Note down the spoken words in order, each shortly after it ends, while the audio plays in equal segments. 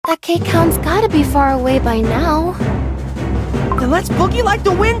That cake count's gotta be far away by now. Then let's boogie like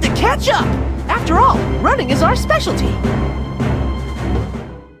the wind to catch up! After all, running is our specialty.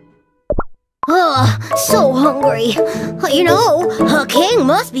 So hungry. You know, a king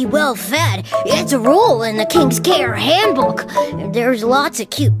must be well fed. It's a rule in the King's Care handbook. There's lots of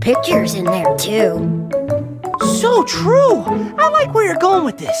cute pictures in there, too. So true! I like where you're going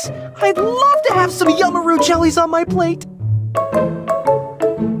with this. I'd love to have some Yummaroo jellies on my plate.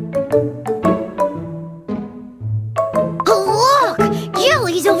 Oh, look!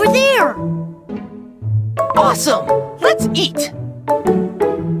 Jelly's over there! Awesome! Let's eat!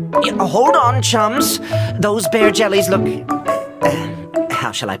 Hold on, chums. Those bear jellies look...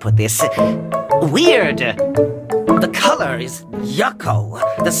 how shall I put this? Weird. The color is yucko.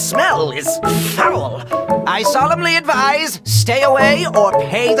 The smell is foul. I solemnly advise, stay away or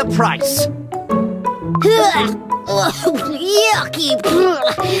pay the price. Yucky!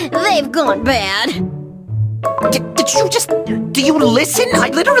 They've gone bad. Did you just... Do you listen? I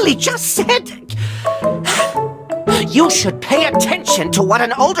literally just said... You should pay attention to what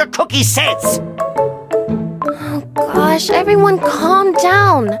an older cookie says! Oh gosh, everyone calm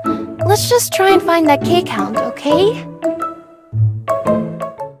down. Let's just try and find that cake count, okay?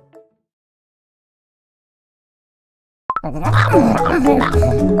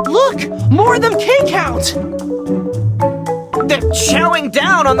 Look! More of them cake count! They're chowing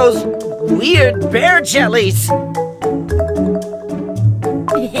down on those weird bear jellies!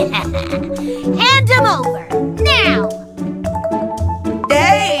 Hand them over, now!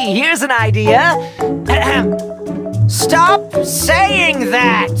 Hey, here's an idea. Stop saying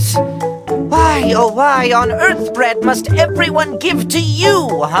that! Why, oh why on earth bread must everyone give to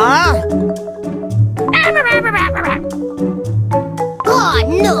you, huh? Oh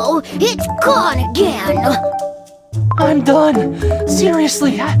no, it's gone again! I'm done.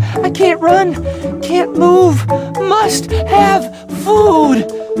 Seriously, I can't run, can't move, must have food.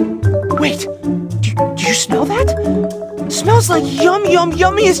 Wait, do you smell that? Smells like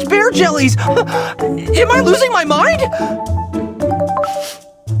yummiest bear jellies. Am I losing my mind?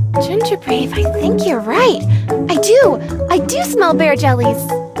 Ginger Brave, I think you're right. I do smell bear jellies.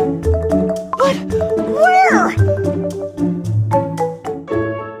 But where?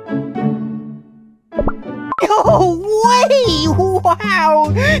 Oh, way!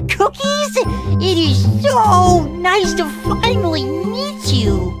 Wow! Cookies? It is so nice to finally meet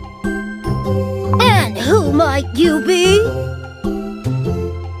you! And who might you be?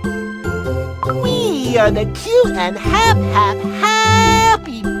 We are the cute and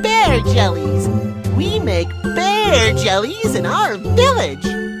happy bear jellies! We make bear jellies in our village!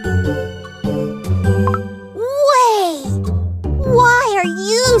 Wait! Why are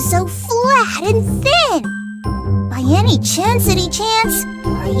you so flat and thin? By any chancety chance,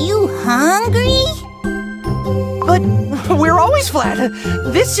 are you hungry? But we're always flat.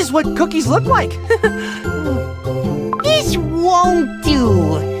 This is what cookies look like. This won't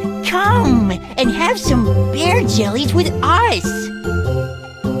do! Come and have some bear jellies with us!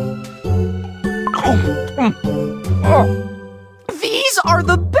 These are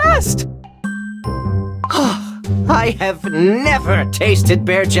the best! I have never tasted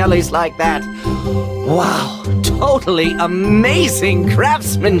bear jellies like that. Wow, totally amazing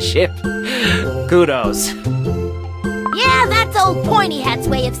craftsmanship. Kudos. Yeah, that's old Pointy Hat's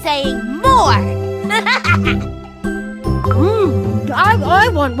way of saying more! I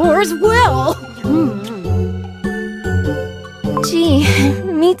want more as well! Gee,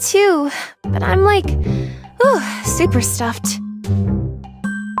 me too. But I'm like, super stuffed.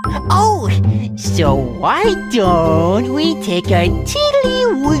 Oh, so why don't we take a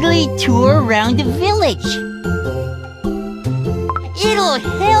tiddly-wiggly tour around the village? It'll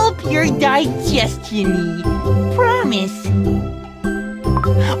help your digestion, promise.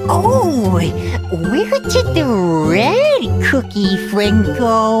 Oh, where did the red cookie friend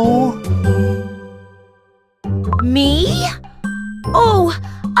go? Me? Oh,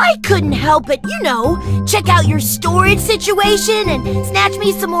 I couldn't help but, check out your storage situation and snatch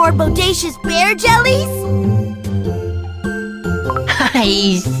me some more bodacious bear jellies?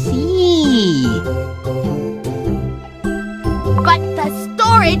 I see. But the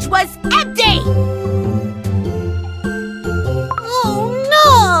storage was empty! Oh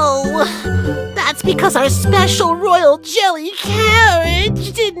no! That's because our special royal jelly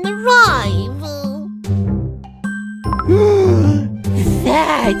carriage didn't arrive.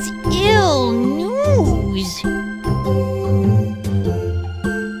 That's ill news.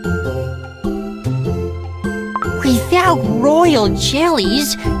 Without royal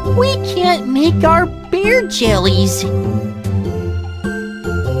jellies, we can't make our bear jellies.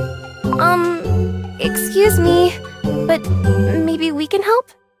 Excuse me, but maybe we can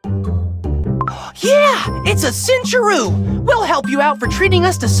help? Yeah, it's a cincheroo! We'll help you out for treating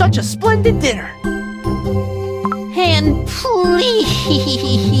us to such a splendid dinner. And please,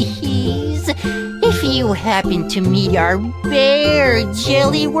 if you happen to meet our bear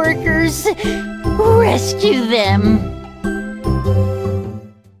jelly workers, rescue them.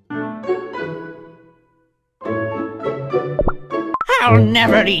 I'll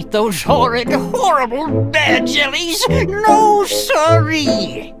never eat those horrid, horrible bear jellies. No,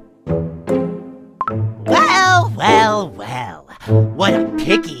 sorry. Well, what a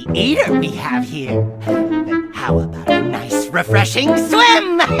picky eater we have here. Then how about a nice, refreshing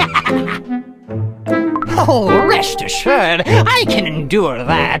swim? Oh, rest assured, I can endure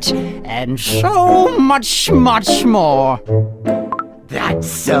that, and so much, much more. That's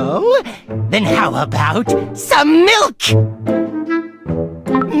so? Then how about some milk?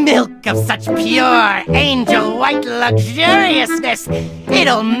 Milk of such pure, angel white luxuriousness,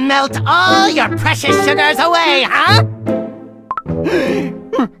 it'll melt all your precious sugars away, huh?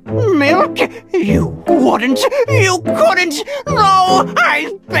 Milk? You wouldn't! You couldn't! No,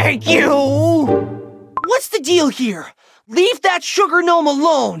 I beg you! What's the deal here? Leave that sugar gnome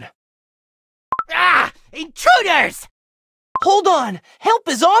alone! Ah! Intruders! Hold on! Help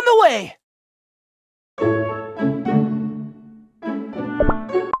is on the way!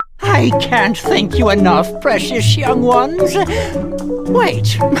 I can't thank you enough, precious young ones.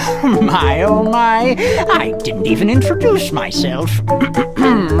 Wait, my oh my, I didn't even introduce myself.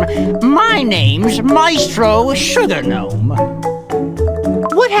 My name's Maestro Sugar Gnome.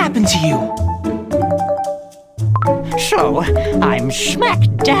 What happened to you? So, I'm smack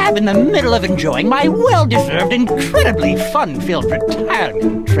dab in the middle of enjoying my well-deserved, incredibly fun-filled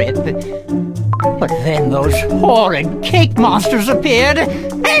retirement trip. But then those horrid cake monsters appeared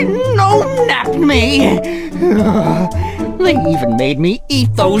and no-napped me. They even made me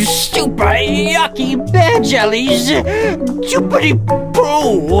eat those super yucky bear jellies.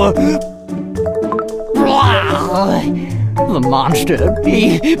 Joopity-poo! Blah! The monster,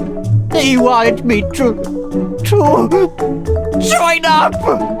 he wanted me to join up!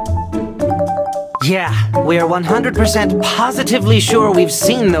 Yeah, we're 100% positively sure we've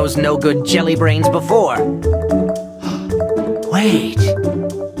seen those no-good jelly brains before. Wait,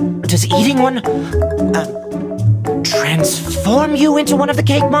 does eating one, transform you into one of the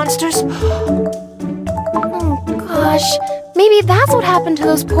cake monsters? Oh gosh, maybe that's what happened to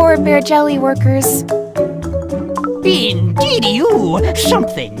those poor bear jelly workers. Indeed-you!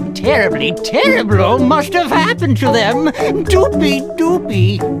 Something terribly terrible must have happened to them!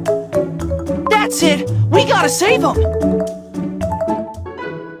 Doopy-doopy! That's it! We gotta save them!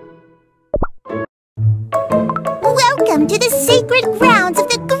 Welcome to the sacred grounds of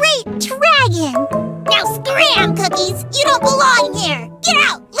the Great Dragon! Now scram, Cookies! You don't belong here! Get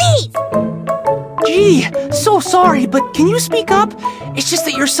out! Leave! Gee, so sorry, but can you speak up? It's just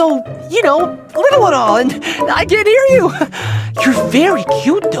that you're so, little and all, and I can't hear you. You're very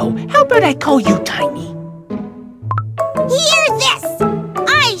cute, though. How about I call you Tiny? Hear this!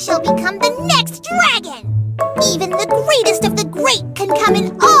 I shall become the next dragon! Even the greatest of the great can come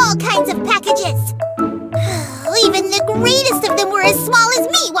in all kinds of packages! Even the greatest of them were as small as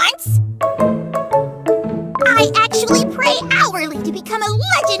me once! I actually pray hourly to become a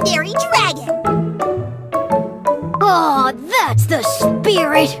legendary dragon! Oh, that's the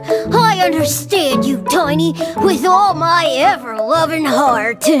spirit! I understand you, Tiny, with all my ever-loving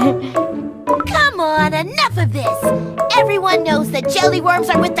heart. Come on, enough of this! Everyone knows that jelly worms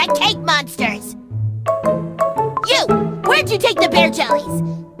are with the cake monsters! You! Where'd you take the bear jellies?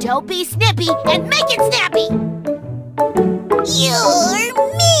 Don't be snippy and make it snappy! You're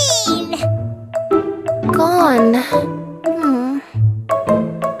mean! Gone.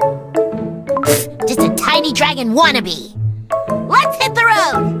 Just a tiny dragon wannabe! Let's hit the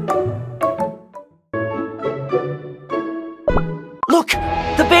road! Look,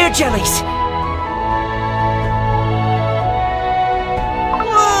 the bear jellies!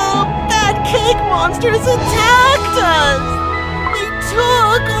 Whoa, bad cake monsters attacked us! They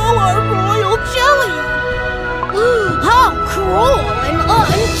took all our royal jelly! How cruel and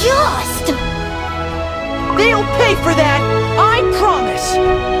unjust! They'll pay for that, I promise!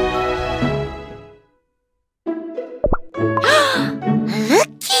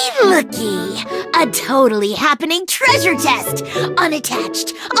 Looky! A totally happening treasure chest!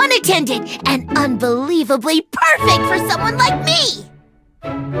 Unattached, unattended, and unbelievably perfect for someone like me!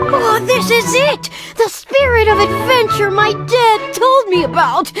 Oh, this is it! The spirit of adventure my dad told me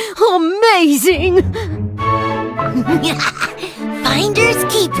about! Amazing! Finders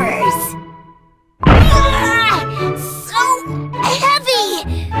keepers!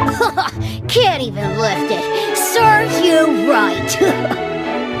 Can't even lift it. Serves you right.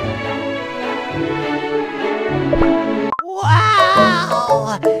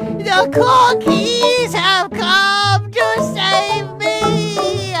 Wow! The cookies have come to save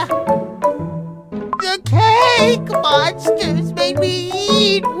me! The cake monsters made me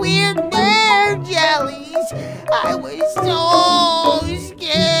eat weird bear jellies! I was so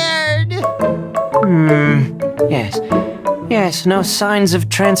scared! Yes, no signs of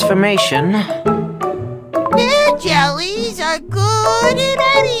transformation. Bear jellies are good in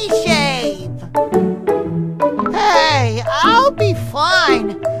any shape! Hey, I'll be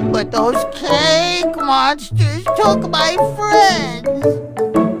fine, but those cake monsters took my friends.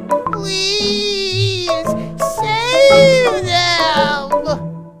 Please, save them!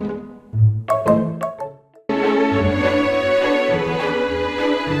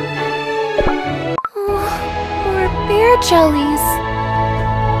 More bear jellies.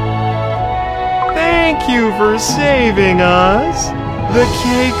 Thank you for saving us. The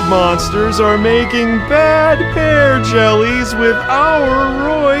cake monsters are making bad pear jellies with our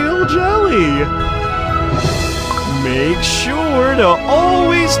royal jelly. Make sure to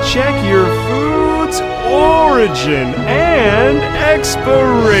always check your food's origin and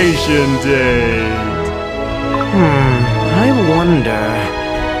expiration date. I wonder,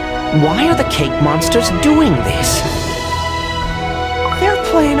 why are the cake monsters doing this? They're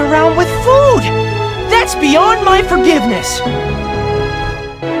playing around with food! That's beyond my forgiveness!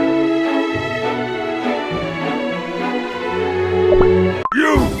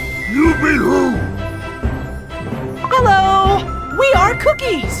 You be who? Hello! We are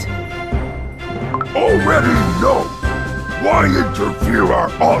cookies! Already know. Why interfere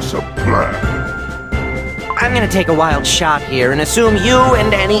our awesome plan? I'm gonna take a wild shot here and assume you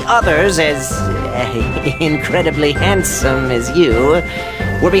and any others as incredibly handsome as you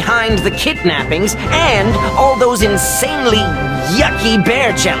were behind the kidnappings and all those insanely yucky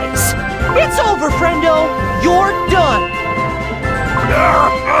bear jellies. It's over, friendo! You're done!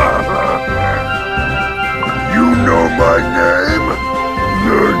 You know my name?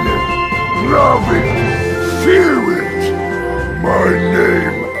 Learn it, love it, fear it. My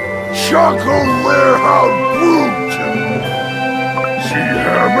name, Choco Warehouse Brute. See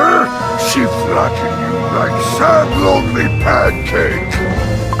Hammer? She flatten you like sad lonely pancake.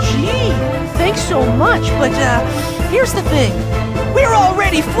 Gee, thanks so much, but here's the thing. We're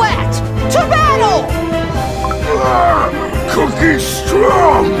already flat! To battle! Cookie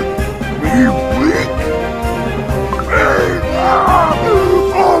strong! Me weak? Hey,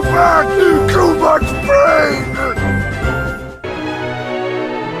 fall back! Too much brain!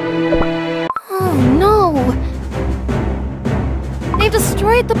 Oh no! They've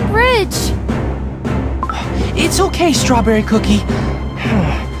destroyed the bridge! It's okay, Strawberry Cookie.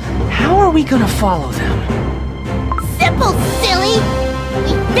 How are we gonna follow them? Simple, silly!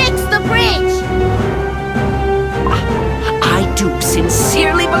 We fixed the bridge! I do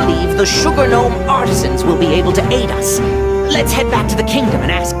sincerely believe the Sugar Gnome artisans will be able to aid us. Let's head back to the kingdom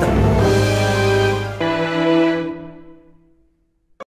and ask them.